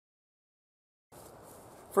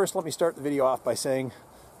First, let me start the video off by saying,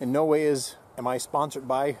 in no way am I sponsored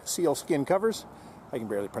by Sealskin Covers. I can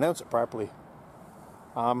barely pronounce it properly.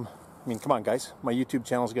 I mean, come on guys, my YouTube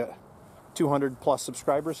channel's got 200 plus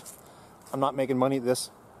subscribers. I'm not making money at this.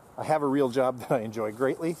 I have a real job that I enjoy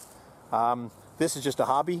greatly. This is just a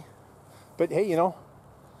hobby. But hey, you know,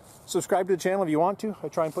 subscribe to the channel if you want to. I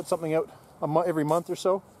try and put something out every month or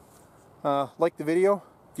so. Like the video.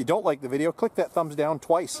 If you don't like the video, click that thumbs down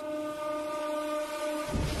twice.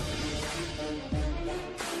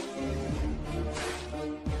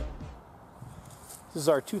 This is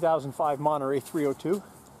our 2005 Monterey 302.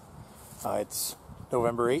 It's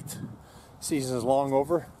November 8th. Season is long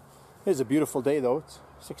over. It is a beautiful day though. It's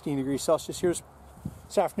 16 degrees Celsius here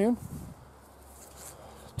this afternoon.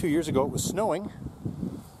 2 years ago it was snowing.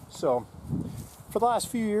 So for the last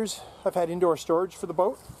few years I've had indoor storage for the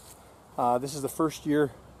boat. This is the first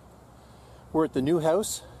year we're at the new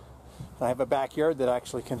house. I have a backyard that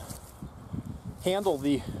actually can handle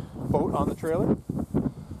the boat on the trailer.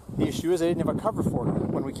 The issue is I didn't have a cover for it.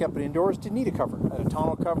 When we kept it indoors, didn't need a cover. I had a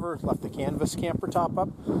tonneau cover, left the canvas camper top up.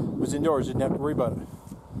 It was indoors, didn't have to worry about it.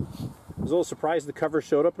 I was a little surprised the cover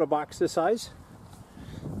showed up in a box this size.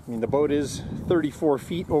 I mean, the boat is 34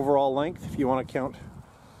 feet overall length, if you want to count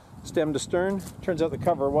stem to stern. Turns out the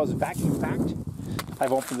cover was vacuum packed.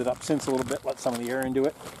 I've opened it up since a little bit, let some of the air into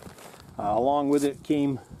it. Along with it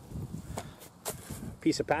came a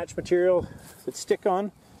piece of patch material that stick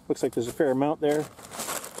on. Looks like there's a fair amount there.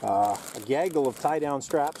 A gaggle of tie-down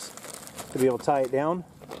straps to be able to tie it down.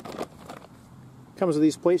 Comes with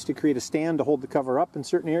these plates to create a stand to hold the cover up in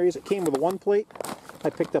certain areas. It came with a one plate. I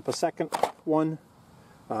picked up a second one.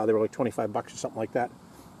 They were like 25 bucks or something like that.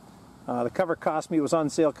 The cover cost me, it was on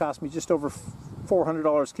sale, cost me just over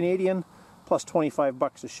 $400 Canadian, plus 25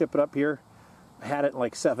 bucks to ship it up here. I had it in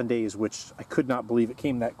like 7 days, which I could not believe it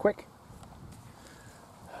came that quick.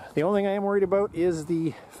 The only thing I am worried about is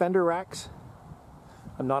the fender racks.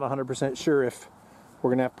 I'm not 100% sure if we're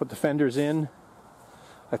going to have to put the fenders in.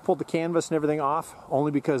 I've pulled the canvas and everything off,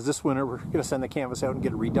 only because this winter we're going to send the canvas out and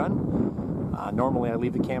get it redone. Normally I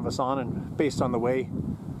leave the canvas on, and based on the way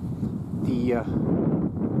the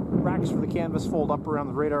racks for the canvas fold up around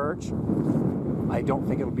the radar arch, I don't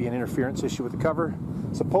think it'll be an interference issue with the cover.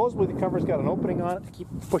 Supposedly the cover's got an opening on it to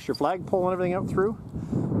push your flagpole and everything out through.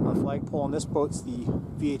 The flagpole on this boat's the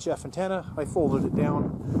VHF antenna. I folded it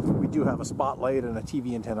down. We do have a spotlight and a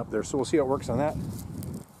TV antenna up there, so we'll see how it works on that.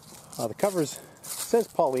 The covers, it says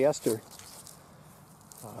polyester.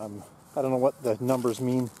 I don't know what the numbers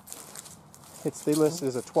mean. They list it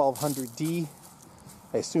as a 1200D.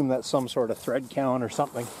 I assume that's some sort of thread count or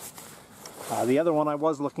something. The other one I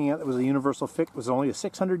was looking at, it was a universal fit, was only a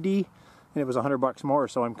 600D, and it was 100 bucks more,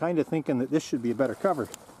 so I'm kind of thinking that this should be a better cover.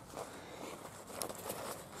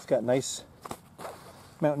 It's got nice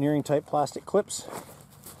mountaineering type plastic clips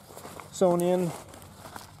sewn in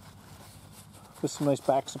with some nice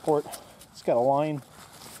back support. It's got a line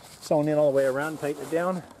sewn in all the way around, tighten it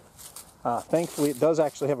down. Thankfully it does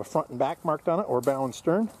actually have a front and back marked on it, or bow and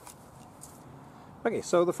stern. Okay,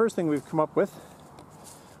 so the first thing we've come up with,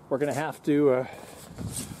 we're going to have to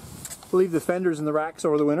leave the fenders in the racks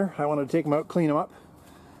over the winter. I wanted to take them out, clean them up.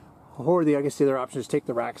 Or I guess the other option is take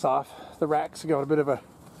the racks off. The racks got a bit of a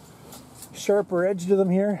sharper edge to them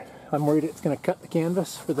here. I'm worried it's going to cut the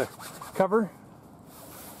canvas for the cover.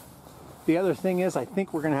 The other thing is, I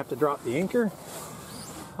think we're going to have to drop the anchor.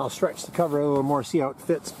 I'll stretch the cover a little more, see how it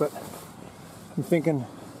fits, but I'm thinking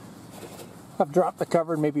I've dropped the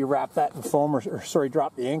cover and maybe wrap that in foam, or sorry,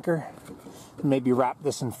 drop the anchor and maybe wrap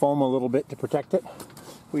this in foam a little bit to protect it.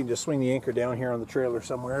 We can just swing the anchor down here on the trailer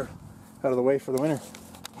somewhere out of the way for the winter.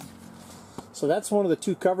 So that's one of the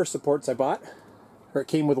two cover supports I bought, or it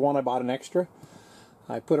came with one. I bought an extra.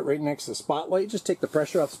 I put it right next to the spotlight, just take the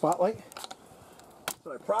pressure off the spotlight.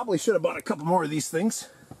 So I probably should have bought a couple more of these things.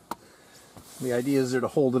 The idea is they're to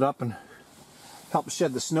hold it up and help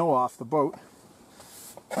shed the snow off the boat.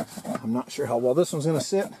 I'm not sure how well this one's going to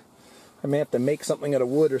sit. I may have to make something out of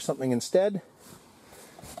wood or something instead.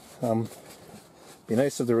 Be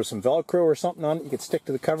nice if there was some Velcro or something on it you could stick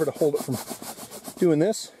to the cover to hold it from doing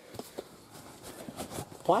this.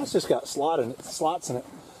 Plastic's got slots in it,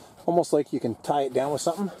 almost like you can tie it down with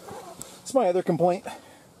something. It's my other complaint.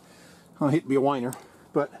 I hate to be a whiner,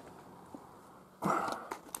 but there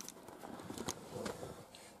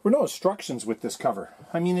were no instructions with this cover.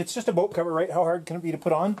 I mean, it's just a boat cover, right? How hard can it be to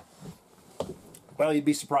put on? Well, you'd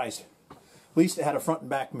be surprised. At least it had a front and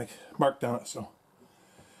back marked on it. So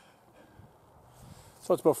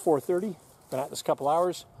it's about 4:30. Been at this a couple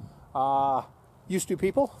hours. Used to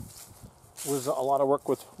people. Was a lot of work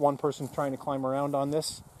with one person trying to climb around on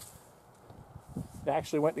this. It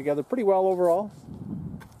actually went together pretty well overall.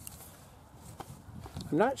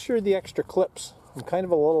 I'm not sure the extra clips. I'm kind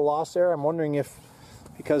of a little lost there. I'm wondering if,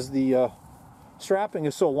 because the strapping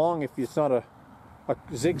is so long, if it's not a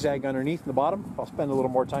zigzag underneath in the bottom. I'll spend a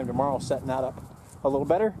little more time tomorrow setting that up a little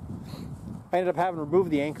better. I ended up having to remove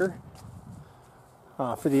the anchor.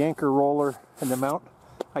 For the anchor roller and the mount,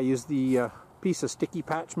 I used the piece of sticky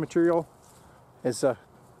patch material as a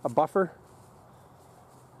buffer.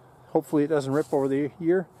 Hopefully it doesn't rip over the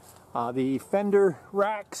year. The fender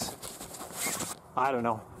racks, I don't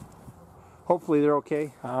know. Hopefully they're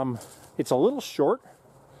okay. It's a little short.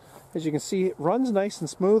 As you can see, it runs nice and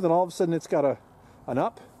smooth, and all of a sudden it's got an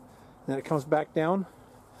up, and then it comes back down.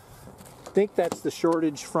 I think that's the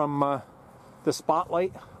shortage from the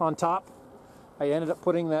spotlight on top. I ended up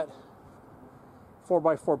putting that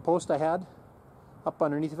 4x4 post I had up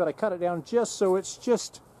underneath of it. I cut it down just so it's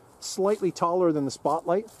just slightly taller than the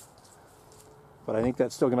spotlight, but I think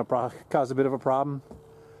that's still going to cause a bit of a problem.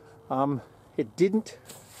 It didn't.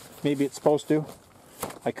 Maybe it's supposed to.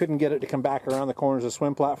 I couldn't get it to come back around the corners of the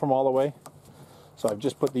swim platform all the way, so I've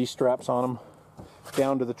just put these straps on them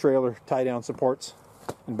down to the trailer tie-down supports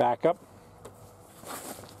and back up.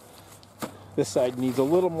 This side needs a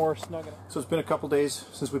little more snugging. So it's been a couple days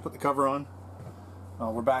since we put the cover on.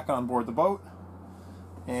 We're back on board the boat,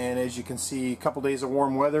 and as you can see, a couple days of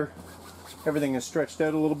warm weather. Everything is stretched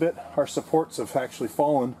out a little bit. Our supports have actually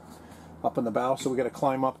fallen up in the bow, so we got to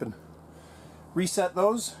climb up and reset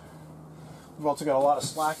those. We've also got a lot of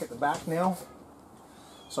slack at the back now,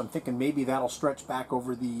 so I'm thinking maybe that'll stretch back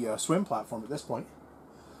over the swim platform at this point.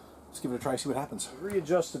 Let's give it a try, see what happens.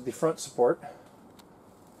 Readjusted the front support.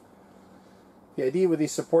 The idea with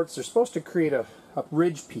these supports, they're supposed to create a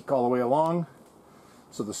ridge peak all the way along,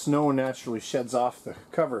 so the snow naturally sheds off the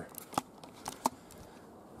cover.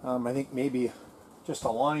 I think maybe just a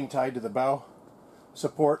line tied to the bow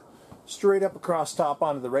support straight up across top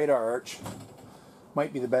onto the radar arch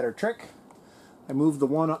might be the better trick. I moved the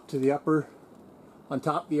one up to the upper on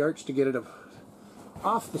top of the arch to get it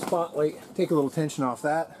off the spotlight, take a little tension off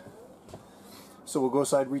that. So we'll go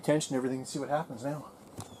aside, retension everything, and see what happens now.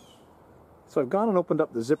 So I've gone and opened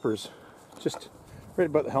up the zippers just right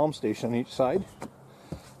about the helm station on each side,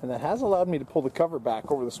 and that has allowed me to pull the cover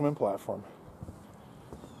back over the swim platform.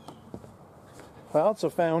 I also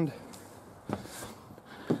found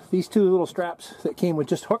these two little straps that came with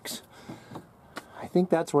just hooks. I think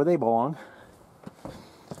that's where they belong.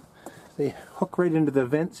 They hook right into the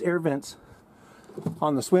vents, air vents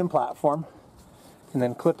on the swim platform, and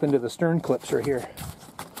then clip into the stern clips right here.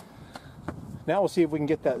 Now we'll see if we can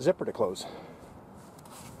get that zipper to close.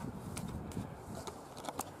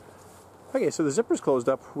 Okay, so the zipper's closed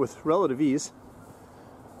up with relative ease.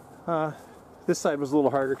 This side was a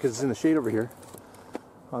little harder because it's in the shade over here.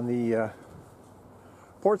 On the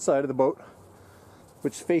port side of the boat,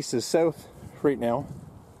 which faces south right now,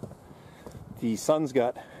 the sun's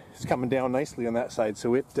it's coming down nicely on that side,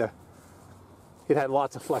 so it had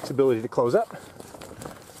lots of flexibility to close up.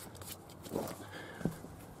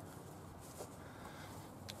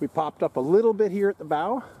 We popped up a little bit here at the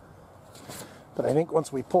bow, but I think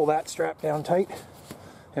once we pull that strap down tight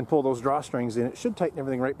and pull those drawstrings in, it should tighten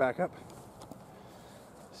everything right back up.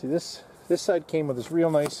 See, this side came with this real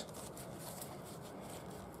nice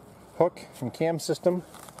hook and cam system.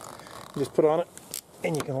 You just put on it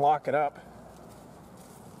and you can lock it up.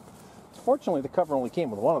 Fortunately, the cover only came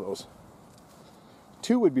with one of those.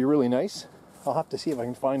 Two would be really nice. I'll have to see if I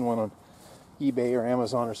can find one on eBay or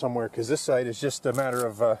Amazon or somewhere, because this side is just a matter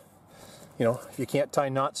of, you know, if you can't tie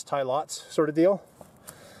knots, tie lots sort of deal.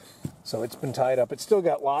 So it's been tied up. It's still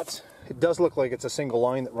got lots. It does look like it's a single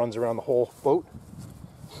line that runs around the whole boat.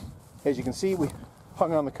 As you can see, we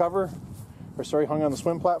hung on the cover, or sorry, hung on the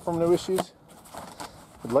swim platform, no issues.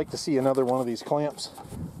 I'd like to see another one of these clamps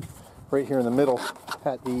right here in the middle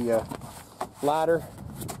at the ladder.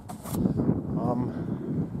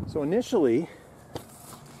 So initially,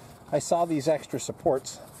 I saw these extra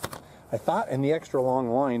supports. I thought in the extra long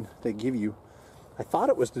line they give you, I thought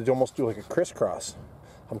it was to almost do like a crisscross.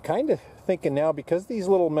 I'm kind of thinking now, because these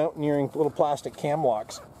little mountaineering little plastic cam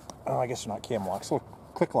locks, oh, I guess they're not cam locks, little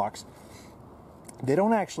click locks, they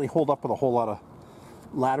don't actually hold up with a whole lot of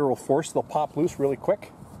lateral force. They'll pop loose really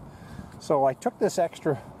quick. So I took this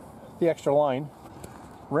the extra line,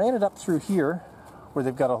 ran it up through here where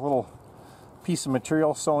they've got a little piece of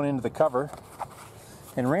material sewn into the cover,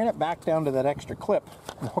 and ran it back down to that extra clip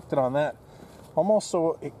and hooked it on that, almost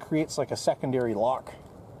so it creates like a secondary lock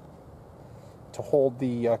to hold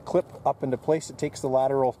the clip up into place. It takes the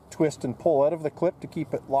lateral twist and pull out of the clip to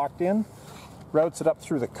keep it locked in, routes it up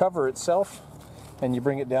through the cover itself, and you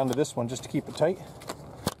bring it down to this one just to keep it tight.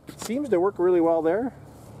 It seems to work really well there.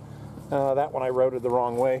 That one I routed the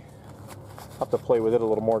wrong way. I'll have to play with it a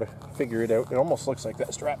little more to figure it out. It almost looks like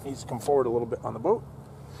that strap needs to come forward a little bit on the boat.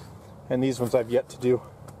 And these ones I've yet to do.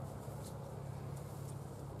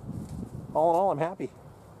 All in all, I'm happy.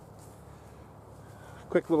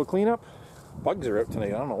 Quick little cleanup. Bugs are out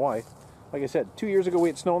tonight. I don't know why. Like I said, 2 years ago we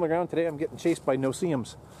had snow on the ground. Today I'm getting chased by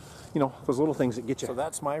no-see-ums. You know, those little things that get you. So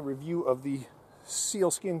that's my review of the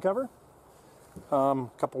Sealskin cover.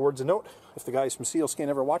 Couple words of note. If the guys from Sealskin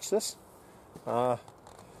ever watch this,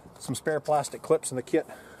 some spare plastic clips in the kit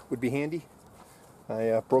would be handy.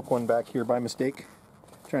 I broke one back here by mistake,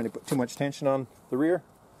 trying to put too much tension on the rear.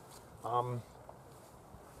 And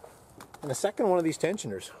a second one of these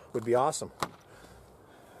tensioners would be awesome.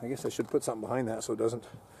 I guess I should put something behind that so it doesn't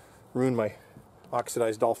ruin my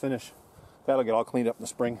oxidized dull finish. That'll get all cleaned up in the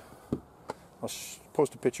spring. I'll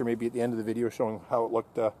post a picture maybe at the end of the video showing how it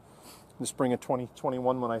looked in the spring of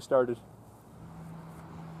 2021 when I started.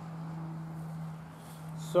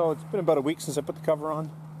 So it's been about a week since I put the cover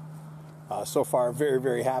on. So far very,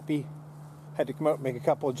 very happy. Had to come out and make a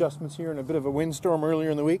couple adjustments here in a bit of a windstorm earlier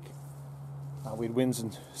in the week. We had winds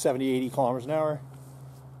in 70, 80 kilometers an hour.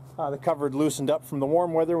 The cover had loosened up from the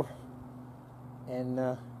warm weather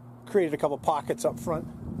and created a couple pockets up front.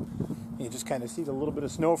 You just kind of see the little bit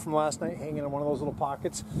of snow from last night hanging in one of those little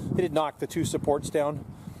pockets. It had knocked the two supports down.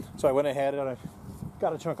 So I went ahead and I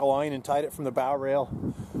got a chunk of line and tied it from the bow rail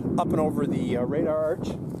up and over the radar arch.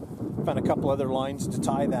 Found a couple other lines to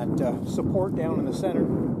tie that support down in the center,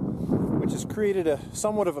 which has created a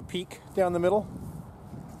somewhat of a peak down the middle.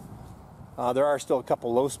 There are still a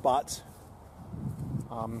couple low spots.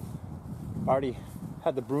 Already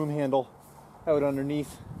had the broom handle out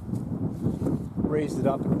underneath, raised it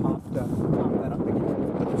up and popped that up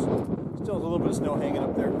again. Still a little bit of snow hanging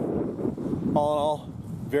up there. All in all,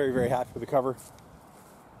 very, very happy with the cover.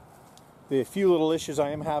 The few little issues I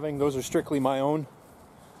am having, those are strictly my own.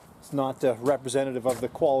 It's not representative of the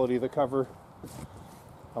quality of the cover.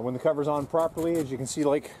 When the cover's on properly, as you can see,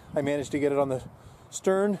 like I managed to get it on the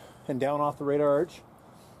stern and down off the radar arch,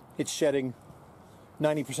 it's shedding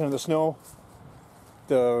 90% of the snow.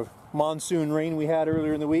 The monsoon rain we had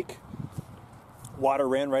earlier in the week, water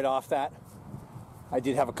ran right off that. I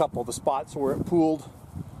did have a couple of the spots where it pooled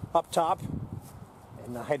up top,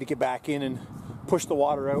 and I had to get back in and push the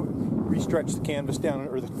water out, re-stretch the canvas down,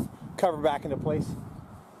 or the cover back into place.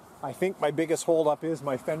 I think my biggest hold-up is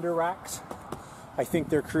my fender racks. I think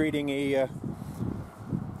they're creating a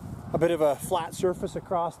bit of a flat surface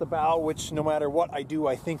across the bow, which no matter what I do,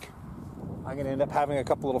 I think I'm going to end up having a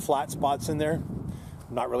couple little flat spots in there.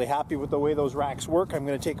 I'm not really happy with the way those racks work. I'm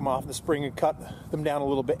going to take them off in the spring and cut them down a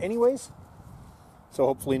little bit anyways. So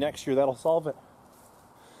hopefully next year that'll solve it.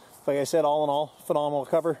 Like I said, all in all, phenomenal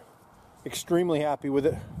cover. Extremely happy with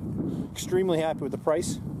it. Extremely happy with the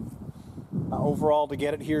price. Overall, to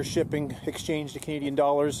get it here, shipping, exchange to Canadian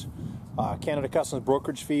dollars, Canada Customs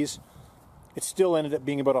brokerage fees, it still ended up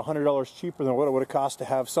being about $100 cheaper than what it would have cost to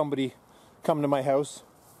have somebody come to my house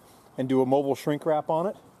and do a mobile shrink wrap on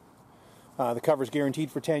it. The cover's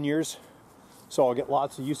guaranteed for 10 years, so I'll get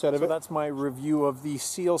lots of use out of it. That's my review of the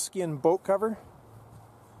Sealskin boat cover.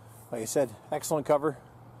 Like I said, excellent cover.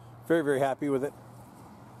 Very, very happy with it.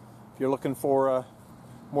 If you're looking for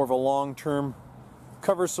more of a long-term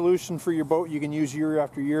cover solution for your boat you can use year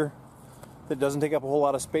after year that doesn't take up a whole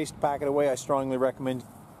lot of space to pack it away, I strongly recommend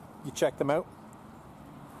you check them out.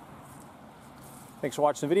 Thanks for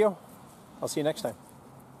watching the video. I'll see you next time.